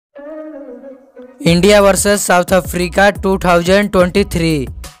India vs South Africa 2023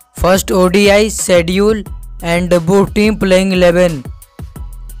 first ODI schedule and both team playing 11.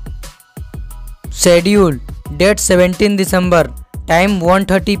 Schedule date 17 December, time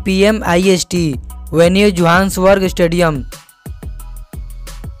 1:30 PM IST, venue Johannesburg Stadium.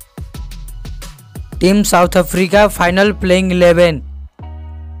 Team South Africa final playing 11.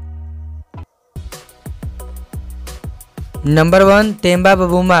 Number 1 Temba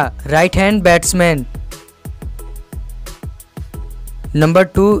Bavuma, right hand batsman. Number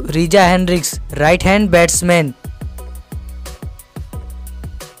 2 Reeza Henrikes, right hand batsman.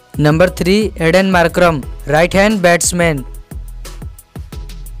 Number 3 Aidan Markram, right hand batsman.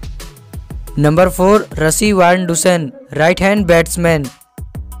 Number 4 Rassi Dussen, right hand batsman.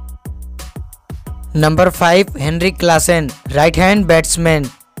 Number 5 Henrikes, right hand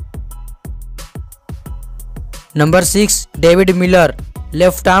batsman. Number 6 David Miller,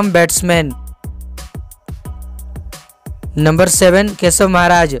 left arm batsman. Number 7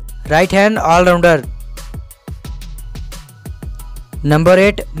 Maharaj, right hand all-rounder. Number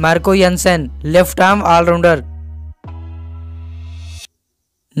 8 Marco Jansen, left arm all-rounder.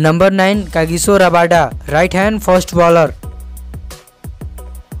 Number 9 Kagiso Rabada, right hand fast bowler.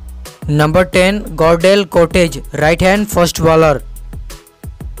 Number 10 Gordell Cottage, right hand fast bowler.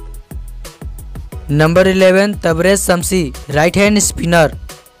 Number 11 Tabrez Shamsi, right hand spinner.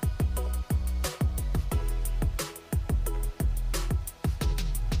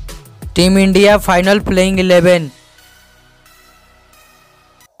 Team India final playing 11.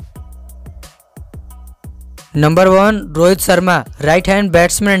 Number 1 Rohit Sharma, right hand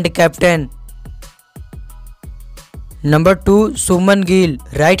batsman and captain. Number 2 Shubman Gill,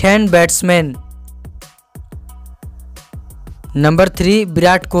 right hand batsman. Number 3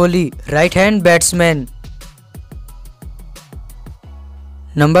 Virat Kohli, right hand batsman.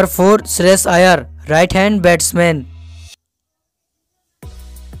 Number 4 Sheryas Iyer, right hand batsman.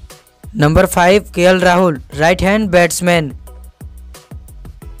 Number 5 Rahul, right hand batsman.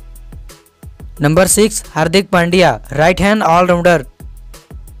 Number 6 Hardik Pandya, right hand all-rounder.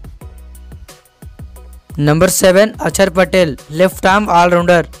 Number 7 Achar Patel, left arm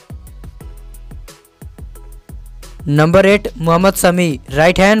all-rounder. Number 8 Mohammad Shami,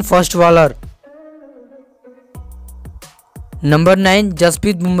 right hand fast bowler. Number 9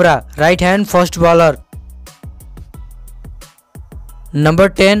 Jasprit Bumrah, right hand fast bowler. Number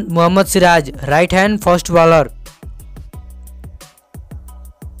 10 Mohammad Siraj, right hand fast bowler.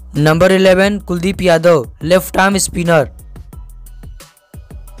 Number 11 Kuldeep Yadav, left arm spinner.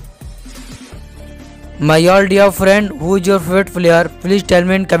 My all dear friend, who is your favorite player? Please tell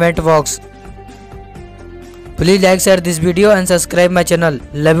me in comment box. Please like, share this video and subscribe my channel.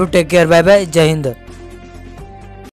 Love you, take care, bye bye, Jai Hind.